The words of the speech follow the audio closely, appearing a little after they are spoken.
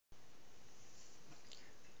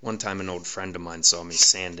One time an old friend of mine saw me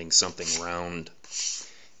sanding something round,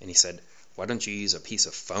 and he said, "Why don't you use a piece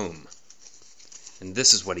of foam?" And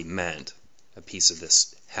this is what he meant, a piece of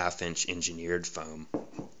this half-inch engineered foam.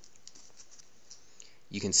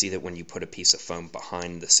 You can see that when you put a piece of foam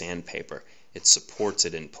behind the sandpaper, it supports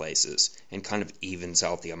it in places and kind of evens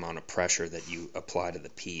out the amount of pressure that you apply to the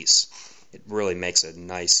piece. It really makes a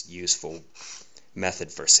nice, useful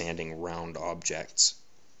method for sanding round objects.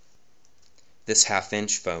 This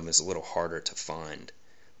half-inch foam is a little harder to find.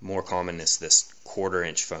 More common is this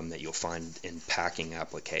quarter-inch foam that you'll find in packing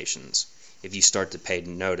applications. If you start to pay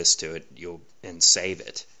notice to it and save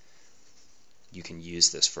it, you can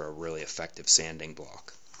use this for a really effective sanding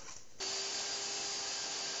block.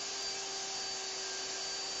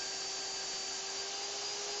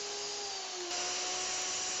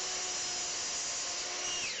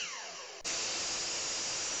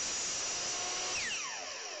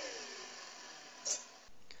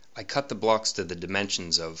 I cut the blocks to the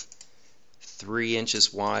dimensions of 3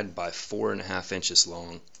 inches wide by 4.5 inches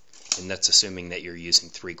long, and that's assuming that you're using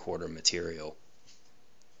 3/4 material.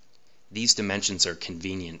 These dimensions are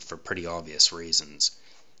convenient for pretty obvious reasons.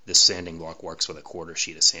 This sanding block works with a 1/4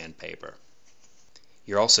 sheet of sandpaper.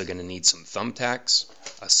 You're also going to need some thumbtacks,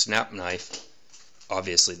 a snap knife,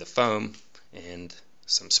 obviously the foam, and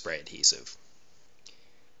some spray adhesive.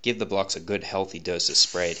 Give the blocks a good healthy dose of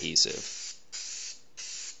spray adhesive.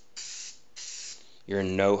 You're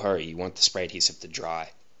in no hurry, you want the spray adhesive to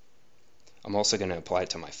dry. I'm also going to apply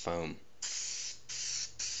it to my foam.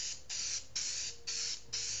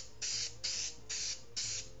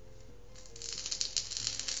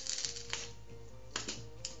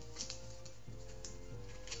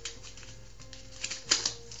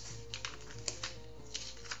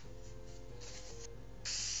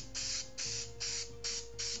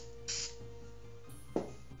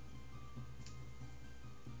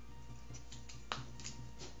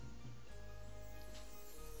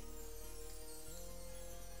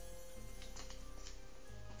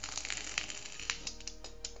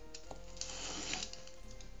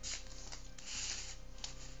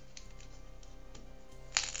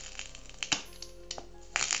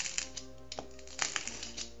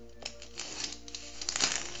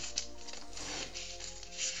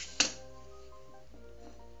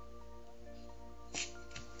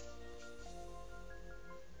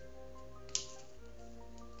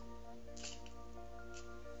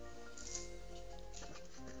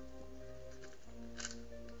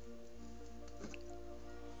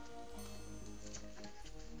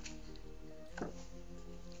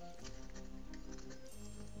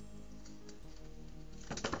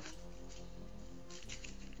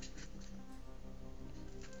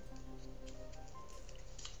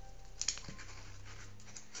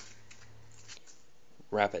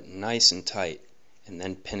 Wrap it nice and tight, and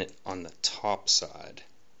then pin it on the top side.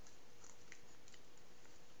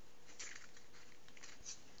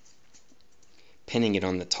 Pinning it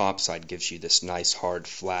on the top side gives you this nice hard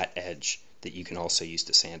flat edge that you can also use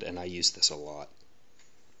to sand, and I use this a lot.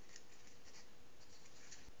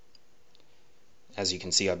 As you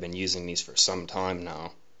can see, I've been using these for some time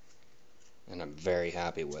now, and I'm very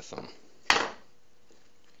happy with them.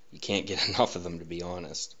 You can't get enough of them, to be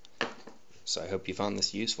honest. So I hope you found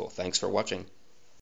this useful. Thanks for watching.